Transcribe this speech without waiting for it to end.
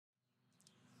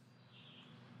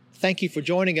Thank you for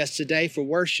joining us today for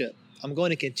worship. I'm going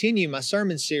to continue my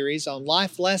sermon series on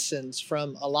life lessons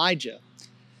from Elijah.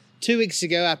 2 weeks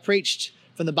ago, I preached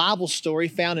from the Bible story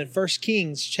found in 1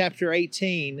 Kings chapter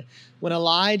 18, when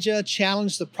Elijah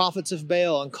challenged the prophets of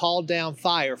Baal and called down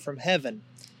fire from heaven.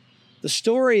 The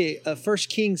story of 1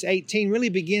 Kings 18 really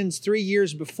begins 3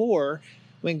 years before,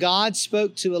 when God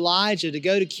spoke to Elijah to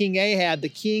go to King Ahab, the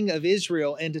king of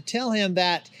Israel, and to tell him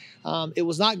that it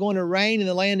was not going to rain in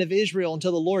the land of Israel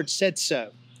until the Lord said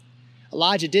so.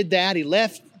 Elijah did that. He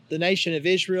left the nation of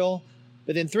Israel.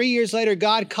 But then 3 years later,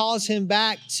 God calls him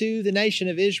back to the nation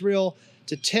of Israel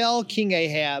to tell King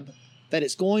Ahab that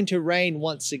it's going to rain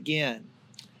once again.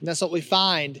 And that's what we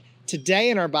find today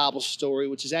in our Bible story,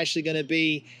 which is actually going to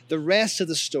be the rest of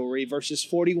the story, verses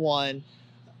 41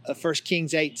 of 1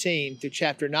 Kings 18 through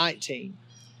chapter 19.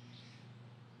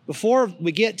 Before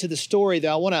we get to the story,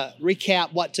 though, I want to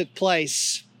recap what took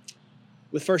place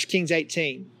with 1 Kings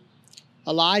 18.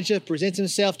 Elijah presents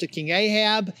himself to King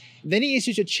Ahab. Then he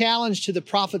issues a challenge to the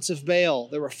prophets of Baal.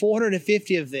 There were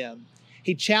 450 of them.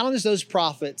 He challenged those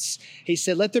prophets. He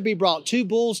said, let there be brought 2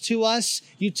 bulls to us.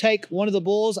 You take one of the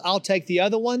bulls, I'll take the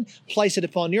other one. Place it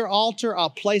upon your altar, I'll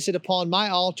place it upon my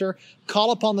altar. Call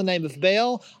upon the name of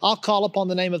Baal, I'll call upon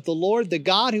the name of the Lord. The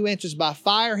God who answers by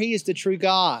fire, He is the true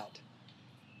God.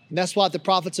 And that's what the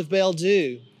prophets of Baal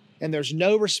do. And there's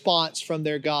no response from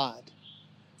their God.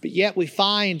 But yet we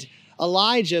find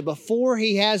Elijah, before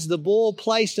he has the bull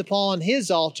placed upon his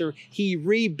altar, he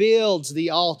rebuilds the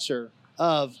altar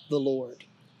of the Lord.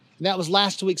 And that was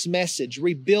last week's message,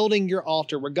 rebuilding your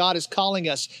altar, where God is calling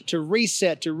us to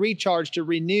reset, to recharge, to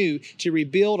renew, to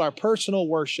rebuild our personal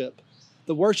worship,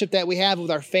 the worship that we have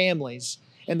with our families,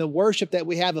 and the worship that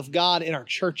we have of God in our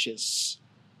churches.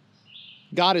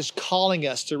 God is calling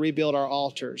us to rebuild our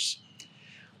altars.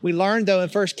 We learned, though, in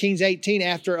 1 Kings 18,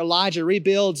 after Elijah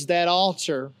rebuilds that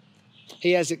altar,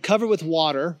 he has it covered with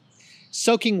water,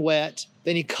 soaking wet.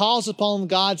 Then he calls upon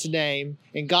God's name,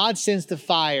 and God sends the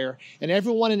fire, and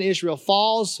everyone in Israel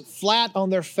falls flat on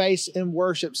their face in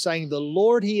worship, saying, the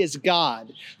Lord, He is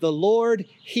God. The Lord,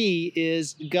 He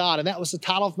is God. And that was the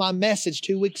title of my message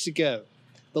 2 weeks ago.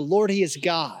 The Lord, He is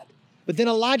God. But then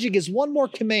Elijah gives one more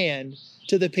command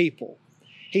to the people.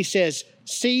 He says,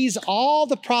 seize all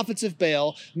the prophets of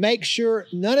Baal, make sure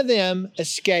none of them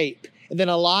escape. And then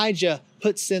Elijah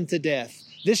puts them to death.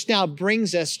 This now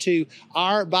brings us to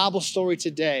our Bible story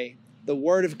today, the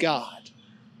Word of God.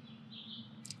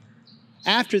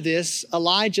 After this,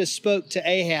 Elijah spoke to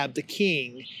Ahab, the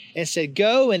king, and said,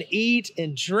 go and eat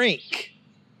and drink,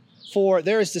 for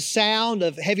there is the sound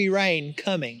of heavy rain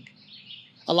coming.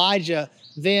 Elijah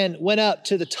then went up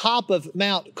to the top of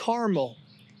Mount Carmel,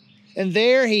 and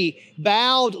there he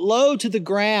bowed low to the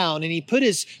ground, and he put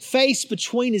his face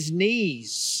between his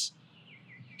knees.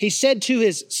 He said to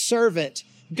his servant,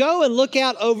 go and look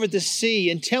out over the sea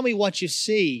and tell me what you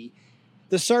see.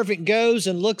 The servant goes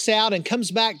and looks out and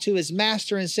comes back to his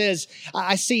master and says,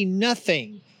 I see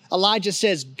nothing. Elijah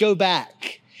says, go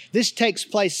back. This takes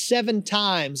place 7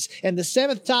 times. And the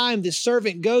 7th time the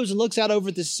servant goes and looks out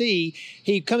over the sea,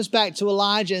 he comes back to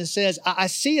Elijah and says, I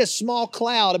see a small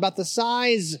cloud about the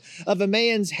size of a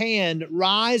man's hand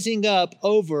rising up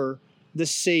over the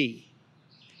sea.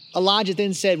 Elijah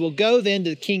then said, well, go then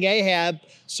to King Ahab,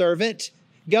 servant.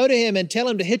 Go to him and tell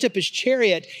him to hitch up his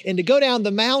chariot and to go down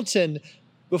the mountain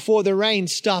before the rain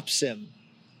stops him.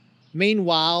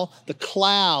 Meanwhile, the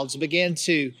clouds began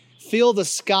to fill the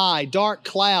sky, dark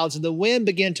clouds, and the wind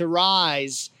began to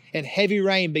rise and heavy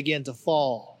rain began to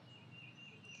fall.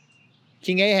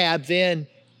 King Ahab then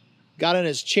got on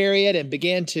his chariot and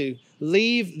began to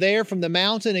leave there from the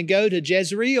mountain and go to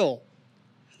Jezreel.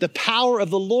 The power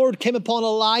of the Lord came upon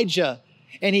Elijah,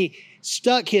 and he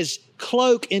stuck his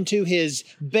cloak into his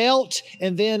belt,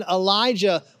 and then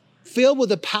Elijah, filled with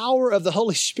the power of the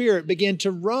Holy Spirit, began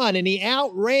to run, and he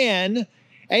outran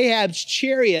Ahab's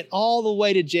chariot all the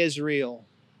way to Jezreel.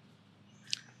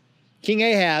 King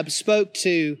Ahab spoke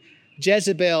to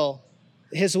Jezebel,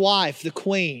 his wife, the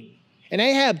queen. And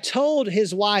Ahab told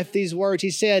his wife these words.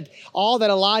 He said all that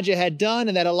Elijah had done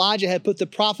and that Elijah had put the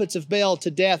prophets of Baal to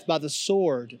death by the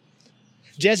sword.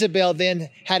 Jezebel then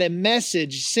had a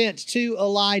message sent to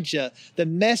Elijah. The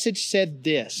message said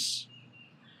this: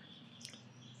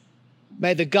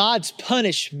 may the gods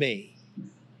punish me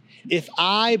if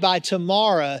I by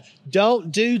tomorrow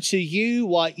don't do to you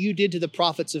what you did to the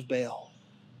prophets of Baal.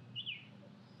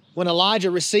 When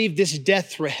Elijah received this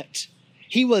death threat,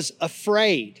 he was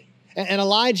afraid. And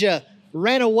Elijah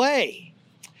ran away.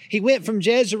 He went from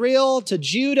Jezreel to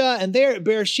Judah, and there at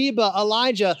Beersheba,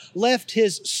 Elijah left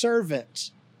his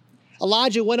servant.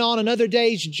 Elijah went on another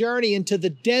day's journey into the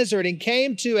desert and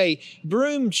came to a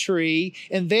broom tree,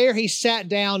 and there he sat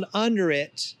down under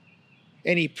it,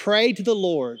 and he prayed to the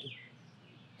Lord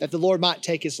that the Lord might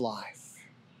take his life.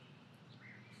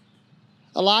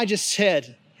 Elijah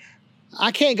said,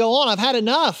 I can't go on. I've had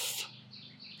enough.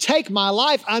 Take my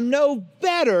life. I'm no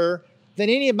better than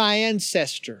any of my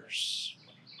ancestors.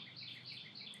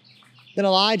 Then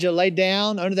Elijah laid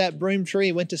down under that broom tree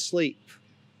and went to sleep.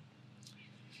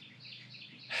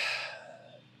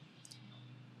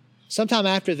 Sometime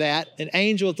after that, an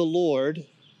angel of the Lord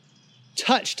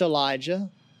touched Elijah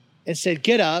and said,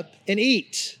 get up and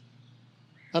eat.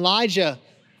 Elijah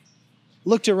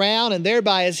looked around, and there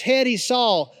by his head he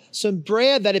saw some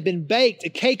bread that had been baked, a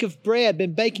cake of bread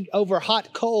been baking over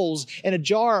hot coals, and a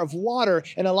jar of water.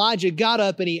 And Elijah got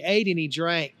up and he ate and he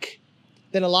drank.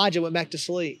 Then Elijah went back to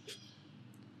sleep.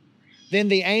 Then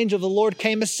the angel of the Lord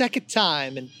came a second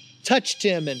time and touched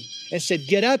him and said,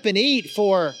 get up and eat,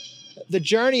 for the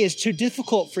journey is too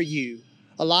difficult for you.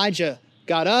 Elijah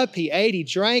got up, he ate, he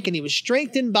drank, and he was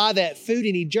strengthened by that food,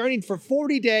 and he journeyed for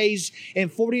 40 days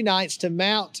and 40 nights to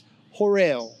Mount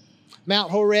Horeb.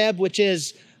 Mount Horeb, which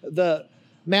is the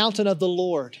mountain of the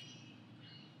Lord.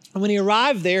 And when he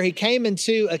arrived there, he came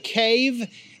into a cave,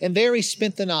 and there he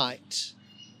spent the night.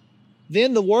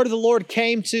 Then the word of the Lord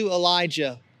came to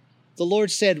Elijah. The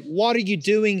Lord said, what are you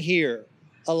doing here,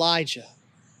 Elijah?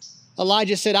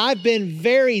 Elijah said, I've been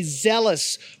very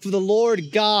zealous for the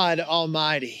Lord God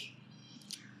Almighty.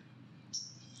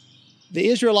 The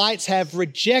Israelites have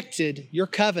rejected your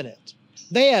covenant.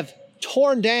 They have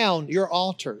torn down your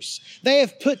altars. They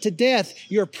have put to death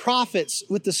your prophets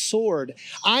with the sword.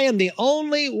 I am the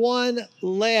only one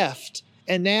left,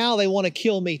 and now they want to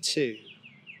kill me too.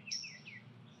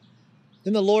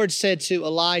 Then the Lord said to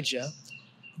Elijah,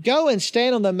 go and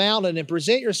stand on the mountain and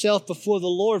present yourself before the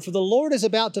Lord, for the Lord is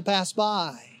about to pass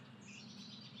by.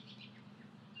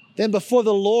 Then before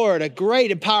the Lord, a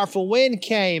great and powerful wind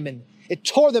came, and it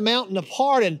tore the mountain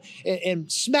apart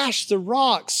and smashed the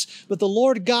rocks, but the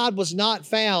Lord God was not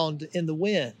found in the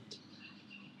wind.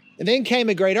 And then came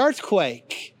a great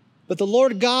earthquake, but the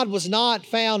Lord God was not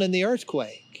found in the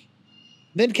earthquake.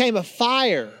 Then came a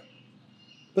fire,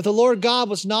 but the Lord God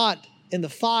was not in the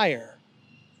fire.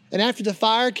 And after the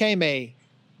fire came a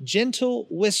gentle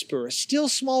whisper, a still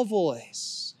small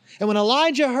voice. And when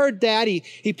Elijah heard that,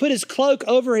 he put his cloak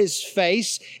over his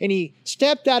face, and he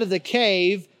stepped out of the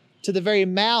cave to the very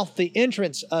mouth, the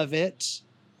entrance of it.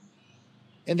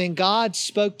 And then God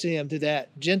spoke to him through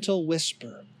that gentle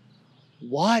whisper.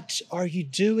 What are you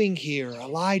doing here,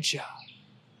 Elijah?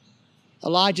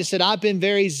 Elijah said, I've been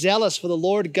very zealous for the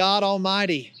Lord God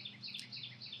Almighty.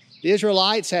 The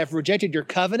Israelites have rejected your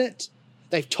covenant.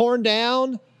 They've torn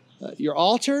down your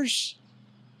altars.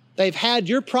 They've had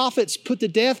your prophets put to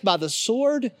death by the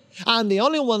sword. I'm the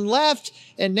only one left,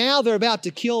 and now they're about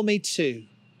to kill me too.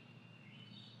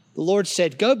 The Lord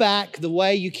said, go back the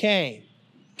way you came.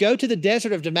 Go to the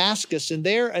desert of Damascus, and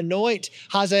there anoint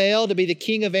Hazael to be the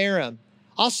king of Aram.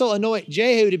 Also anoint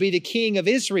Jehu to be the king of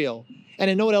Israel, and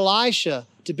anoint Elisha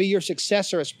to be your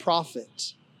successor as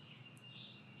prophet.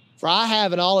 For I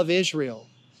have in all of Israel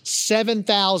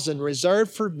 7,000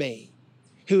 reserved for me,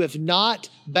 who have not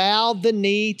bowed the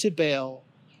knee to Baal,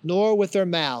 nor with their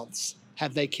mouths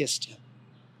have they kissed him.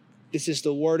 This is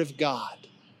the word of God.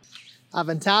 I've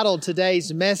entitled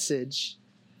today's message,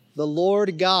 The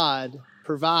Lord God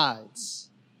Provides.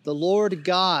 The Lord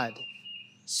God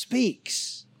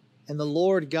speaks, and the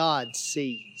Lord God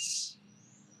sees.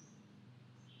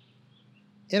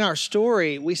 In our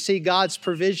story, we see God's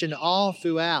provision all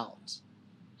throughout.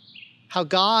 How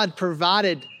God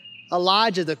provided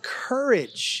Elijah the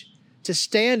courage to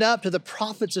stand up to the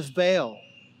prophets of Baal.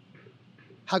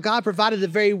 How God provided the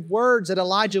very words that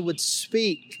Elijah would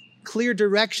speak, clear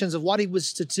directions of what he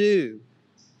was to do.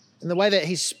 And the way that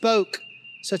he spoke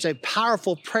such a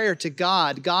powerful prayer to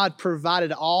God, God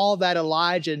provided all that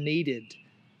Elijah needed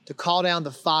to call down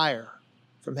the fire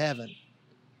from heaven.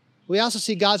 We also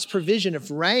see God's provision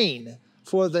of rain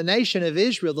for the nation of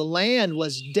Israel. The land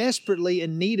was desperately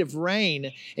in need of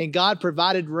rain, and God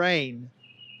provided rain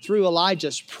through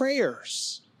Elijah's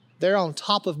prayers there on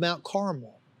top of Mount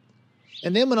Carmel.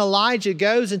 And then when Elijah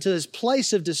goes into his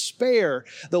place of despair,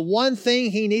 the one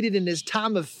thing he needed in his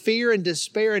time of fear and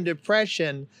despair and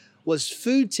depression was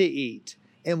food to eat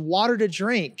and water to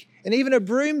drink and even a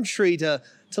broom tree to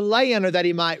lay under that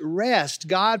he might rest.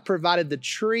 God provided the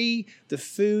tree, the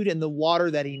food, and the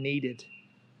water that he needed.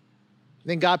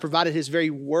 Then God provided his very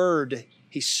word.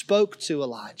 He spoke to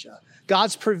Elijah.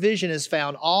 God's provision is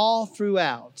found all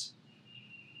throughout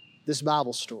this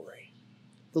Bible story.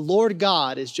 The Lord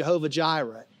God is Jehovah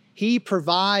Jireh. He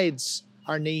provides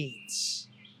our needs.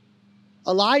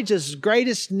 Elijah's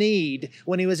greatest need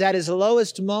when he was at his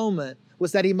lowest moment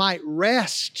was that he might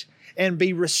rest and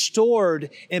be restored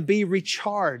and be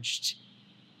recharged.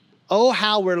 Oh,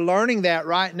 how we're learning that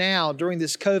right now during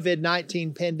this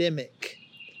COVID-19 pandemic.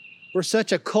 We're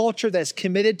such a culture that's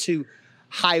committed to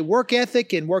high work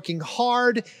ethic and working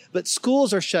hard, but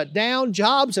schools are shut down,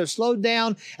 jobs are slowed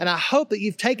down, and I hope that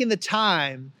you've taken the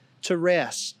time to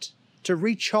rest, to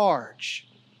recharge,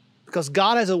 because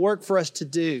God has a work for us to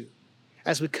do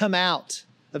as we come out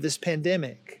of this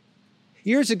pandemic.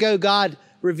 Years ago, God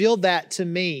revealed that to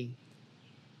me.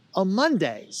 On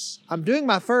Mondays, I'm doing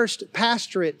my first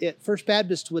pastorate at First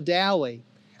Baptist Wedowee.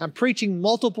 I'm preaching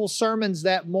multiple sermons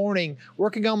that morning,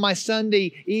 working on my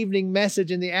Sunday evening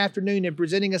message in the afternoon and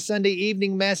presenting a Sunday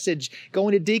evening message,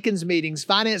 going to deacons meetings,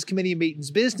 finance committee meetings,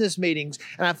 business meetings.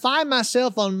 And I find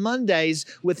myself on Mondays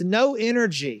with no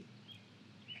energy.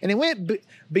 And it went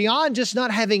beyond just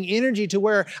not having energy to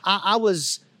where I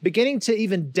was beginning to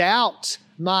even doubt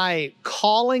my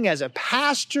calling as a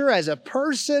pastor, as a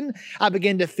person. I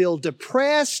began to feel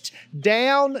depressed,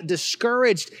 down,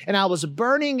 discouraged, and I was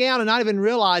burning out and not even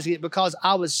realizing it because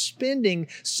I was spending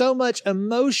so much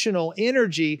emotional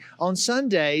energy on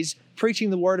Sundays preaching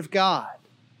the Word of God.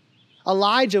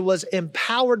 Elijah was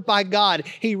empowered by God.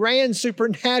 He ran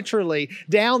supernaturally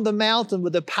down the mountain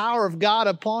with the power of God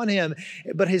upon him,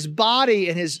 but his body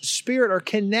and his spirit are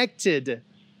connected.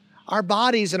 Our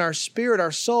bodies and our spirit,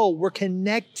 our soul, we're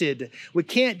connected. We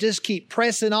can't just keep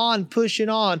pressing on, pushing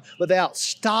on without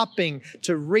stopping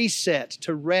to reset,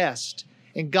 to rest.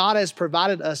 And God has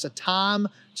provided us a time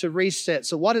to reset.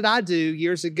 So what did I do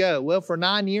years ago? Well, for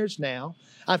 9 years now,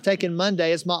 I've taken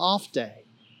Monday as my off day.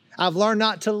 I've learned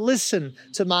not to listen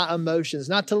to my emotions,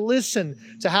 not to listen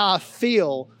to how I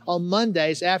feel on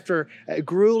Mondays after a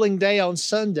grueling day on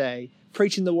Sunday,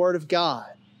 preaching the Word of God.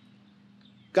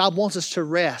 God wants us to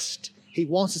rest. He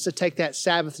wants us to take that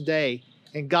Sabbath day.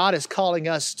 And God is calling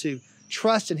us to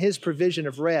trust in His provision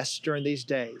of rest during these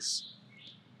days.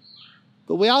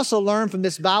 But we also learn from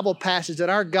this Bible passage that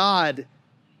our God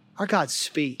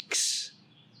speaks.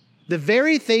 The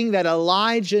very thing that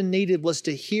Elijah needed was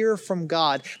to hear from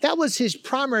God. That was his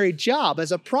primary job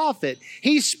as a prophet.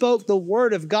 He spoke the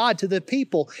word of God to the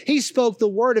people. He spoke the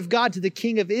word of God to the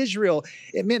king of Israel.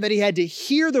 It meant that he had to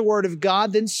hear the word of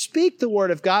God, then speak the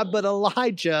word of God. But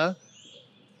Elijah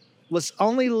was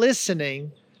only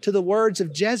listening to the words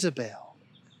of Jezebel.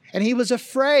 And he was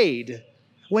afraid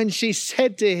when she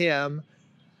said to him,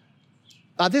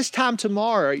 by this time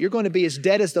tomorrow, you're going to be as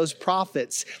dead as those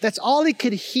prophets. That's all he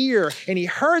could hear. And he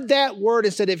heard that word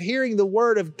instead of hearing the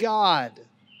word of God.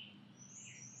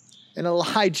 And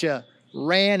Elijah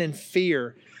ran in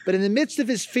fear. But in the midst of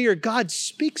his fear, God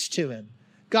speaks to him.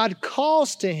 God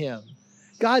calls to him.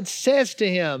 God says to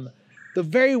him the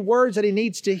very words that he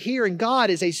needs to hear. And God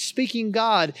is a speaking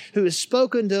God who has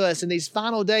spoken to us in these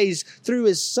final days through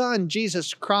His Son,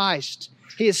 Jesus Christ.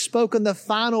 He has spoken the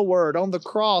final word on the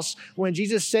cross when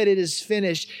Jesus said it is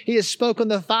finished. He has spoken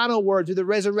the final word through the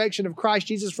resurrection of Christ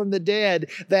Jesus from the dead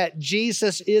that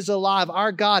Jesus is alive.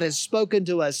 Our God has spoken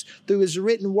to us through His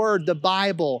written word, the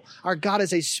Bible. Our God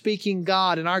is a speaking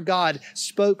God, and our God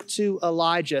spoke to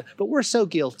Elijah. But we're so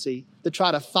guilty to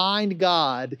try to find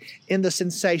God in the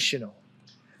sensational.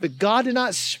 But God did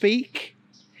not speak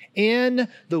in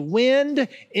the wind,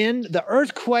 in the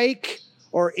earthquake,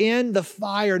 or in the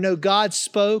fire. No, God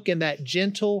spoke in that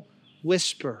gentle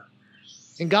whisper.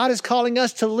 And God is calling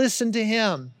us to listen to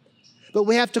Him. But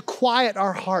we have to quiet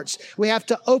our hearts. We have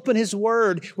to open His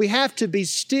Word. We have to be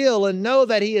still and know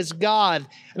that He is God.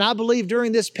 And I believe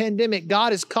during this pandemic,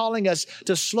 God is calling us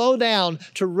to slow down,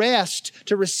 to rest,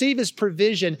 to receive His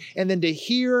provision, and then to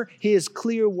hear His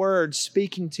clear words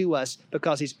speaking to us,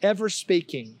 because He's ever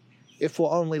speaking if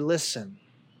we'll only listen.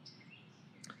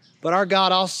 But our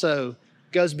God also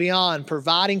goes beyond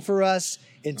providing for us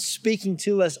and speaking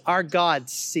to us. Our God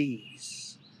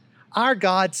sees. Our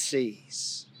God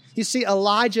sees. You see,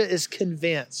 Elijah is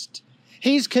convinced.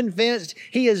 He's convinced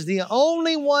he is the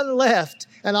only one left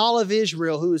in all of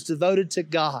Israel who is devoted to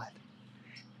God.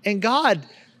 And God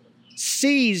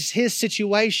sees his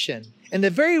situation. And the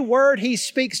very word he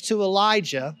speaks to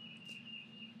Elijah,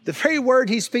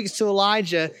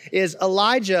 is,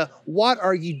 Elijah, what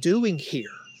are you doing here?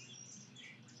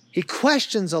 He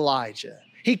questions Elijah.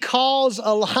 He calls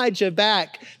Elijah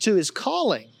back to his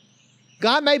calling.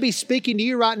 God may be speaking to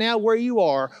you right now where you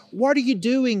are. What are you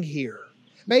doing here?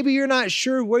 Maybe you're not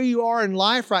sure where you are in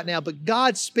life right now, but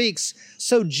God speaks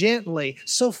so gently,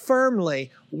 so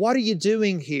firmly. What are you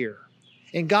doing here?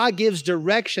 And God gives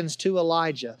directions to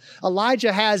Elijah.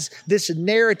 Elijah has this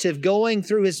narrative going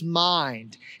through his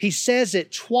mind. He says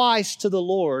it twice to the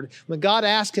Lord. When God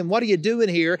asks him, what are you doing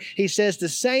here? He says the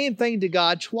same thing to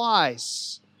God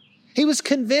twice. He was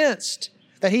convinced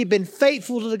that he'd been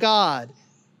faithful to God.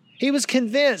 He was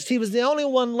convinced he was the only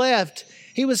one left.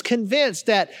 He was convinced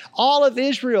that all of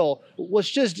Israel was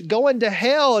just going to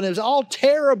hell and it was all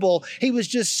terrible. He was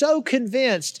just so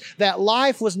convinced that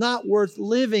life was not worth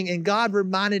living, and God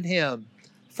reminded him.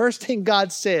 First thing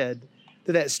God said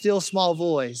to that still small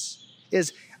voice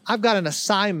is, I've got an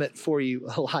assignment for you,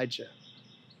 Elijah.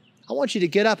 I want you to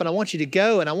get up and I want you to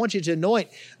go and I want you to anoint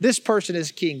this person as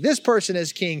king. This person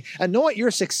as king. Anoint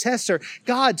your successor.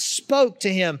 God spoke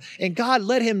to him and God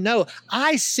let him know,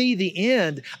 I see the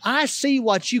end. I see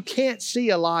what you can't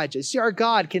see, Elijah. See, our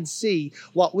God can see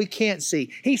what we can't see.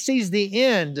 He sees the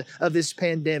end of this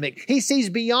pandemic. He sees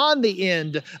beyond the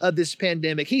end of this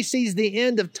pandemic. He sees the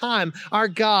end of time. Our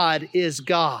God is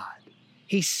God.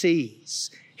 He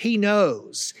sees. He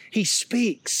knows. He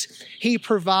speaks. He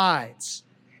provides.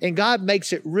 And God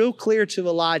makes it real clear to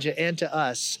Elijah and to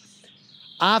us,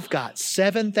 I've got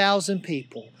 7,000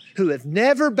 people who have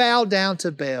never bowed down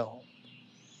to Baal,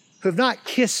 who have not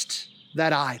kissed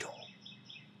that idol.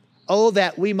 Oh,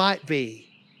 that we might be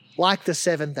like the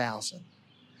 7,000,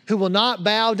 who will not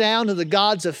bow down to the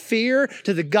gods of fear,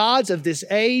 to the gods of this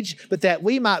age, but that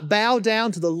we might bow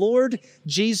down to the Lord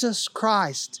Jesus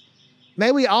Christ.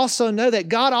 May we also know that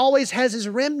God always has His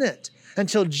remnant.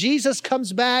 Until Jesus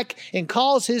comes back and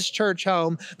calls His church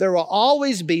home, there will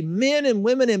always be men and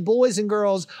women and boys and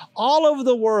girls all over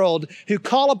the world who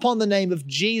call upon the name of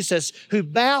Jesus, who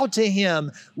bow to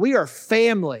Him. We are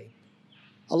family.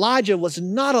 Elijah was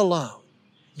not alone.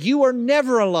 You are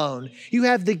never alone. You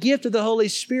have the gift of the Holy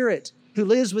Spirit who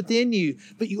lives within you,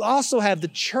 but you also have the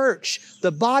church,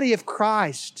 the body of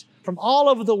Christ from all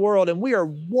over the world, and we are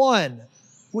one.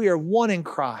 We are one in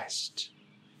Christ.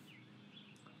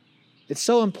 It's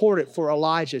so important for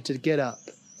Elijah to get up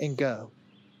and go.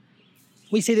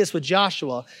 We see this with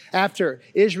Joshua. After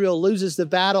Israel loses the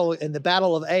battle in the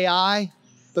battle of Ai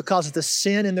because of the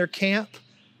sin in their camp,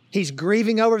 he's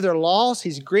grieving over their loss.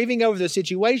 He's grieving over their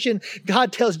situation.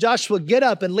 God tells Joshua, get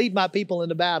up and lead my people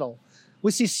into battle.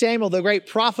 We see Samuel, the great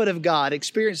prophet of God,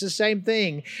 experience the same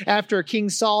thing after King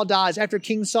Saul dies, after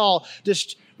King Saul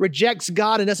just rejects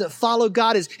God and doesn't follow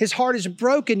God. His heart is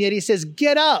broken, yet he says,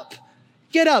 get up.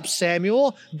 Get up,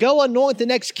 Samuel. Go anoint the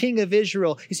next king of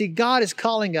Israel. You see, God is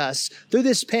calling us through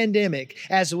this pandemic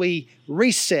as we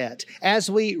reset,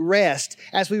 as we rest,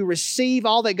 as we receive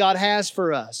all that God has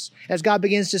for us, as God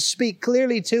begins to speak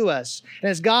clearly to us,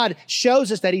 and as God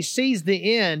shows us that He sees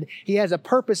the end, He has a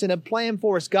purpose and a plan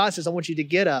for us. God says, I want you to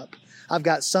get up. I've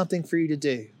got something for you to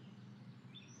do.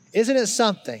 Isn't it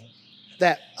something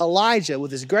that Elijah,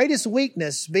 with his greatest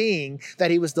weakness being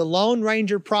that he was the Lone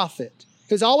Ranger prophet,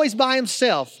 who's always by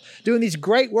himself doing these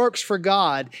great works for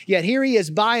God, yet here he is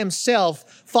by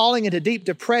himself falling into deep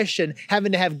depression,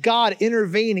 having to have God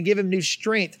intervene and give him new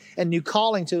strength and new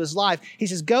calling to his life. He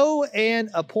says, go and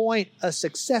appoint a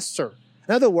successor.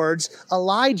 In other words,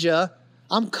 Elijah,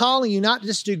 I'm calling you not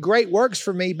just to do great works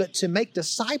for me, but to make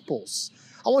disciples.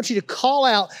 I want you to call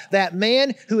out that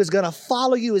man who is going to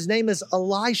follow you. His name is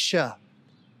Elisha.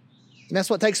 And that's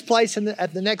what takes place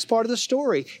at the next part of the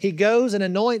story. He goes and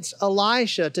anoints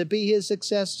Elisha to be his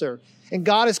successor. And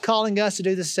God is calling us to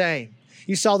do the same.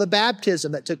 You saw the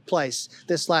baptism that took place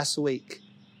this last week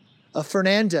of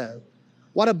Fernando.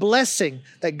 What a blessing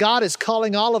that God is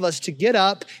calling all of us to get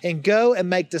up and go and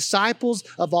make disciples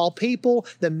of all people.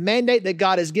 The mandate that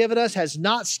God has given us has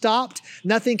not stopped.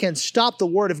 Nothing can stop the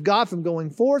word of God from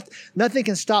going forth. Nothing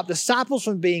can stop disciples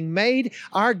from being made.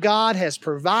 Our God has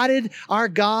provided. Our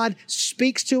God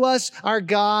speaks to us. Our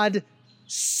God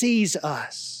sees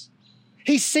us.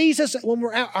 He sees us when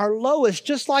we're at our lowest,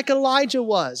 just like Elijah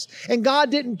was. And God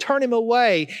didn't turn him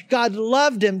away. God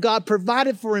loved him. God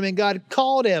provided for him, and God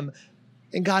called him.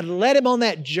 And God led him on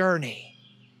that journey.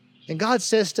 And God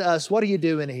says to us, what are you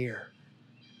doing here?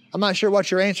 I'm not sure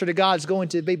what your answer to God is going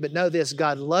to be, but know this,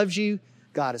 God loves you,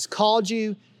 God has called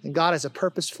you, and God has a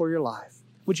purpose for your life.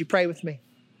 Would you pray with me?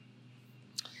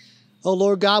 Oh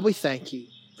Lord God, we thank you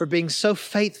for being so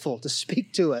faithful to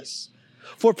speak to us,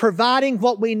 for providing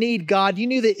what we need, God. You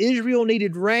knew that Israel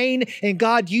needed rain, and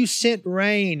God, you sent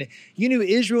rain. You knew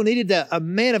Israel needed a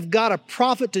man of God, a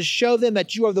prophet, to show them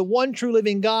that you are the one true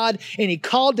living God, and He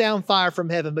called down fire from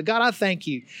heaven. But God, I thank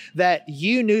you that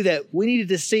you knew that we needed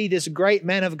to see this great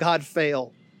man of God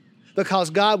fail. Because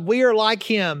God, we are like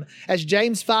him. As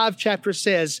James 5 chapter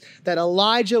says, that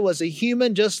Elijah was a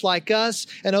human just like us.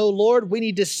 And oh Lord, we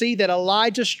need to see that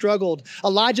Elijah struggled.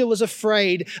 Elijah was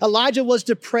afraid. Elijah was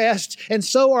depressed. And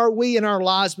so are we in our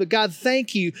lives. But God,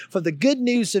 thank you for the good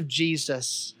news of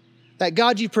Jesus. That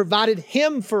God, you've provided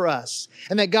him for us.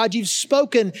 And that God, you've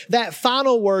spoken that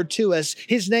final word to us.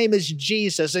 His name is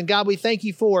Jesus. And God, we thank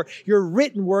you for your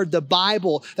written word, the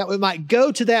Bible, that we might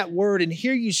go to that word and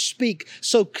hear you speak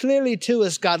so clearly to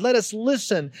us, God. Let us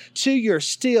listen to your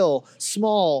still,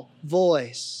 small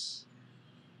voice.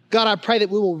 God, I pray that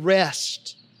we will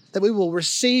rest, that we will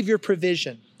receive your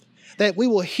provision, that we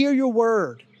will hear your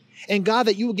word. And God,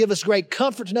 that you will give us great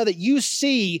comfort to know that you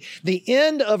see the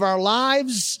end of our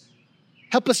lives.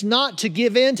 Help us not to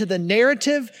give in to the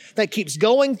narrative that keeps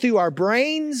going through our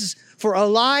brains. For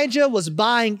Elijah was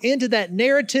buying into that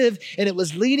narrative and it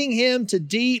was leading him to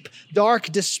deep,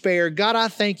 dark despair. God, I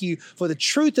thank you for the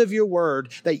truth of your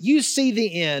word, that you see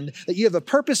the end, that you have a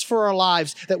purpose for our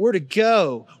lives, that we're to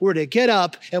go, we're to get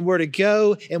up, and we're to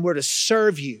go, and we're to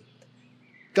serve you.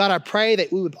 God, I pray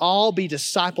that we would all be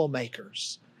disciple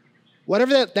makers.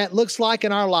 Whatever that looks like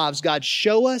in our lives, God,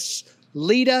 show us,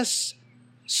 lead us,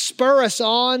 spur us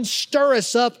on, stir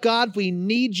us up, God. We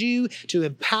need you to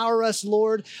empower us,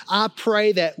 Lord. I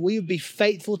pray that we would be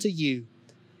faithful to you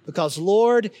because,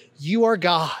 Lord, you are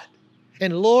God.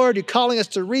 And Lord, you're calling us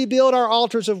to rebuild our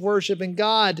altars of worship. And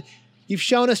God, you've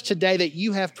shown us today that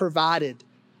you have provided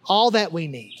all that we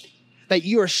need, that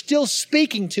you are still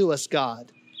speaking to us,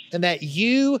 God, and that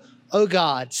you, oh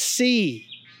God,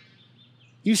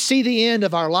 you see the end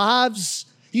of our lives.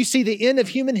 You see the end of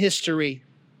human history.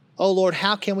 Oh Lord,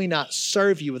 how can we not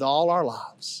serve you with all our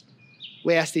lives?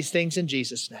 We ask these things in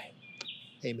Jesus' name.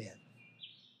 Amen.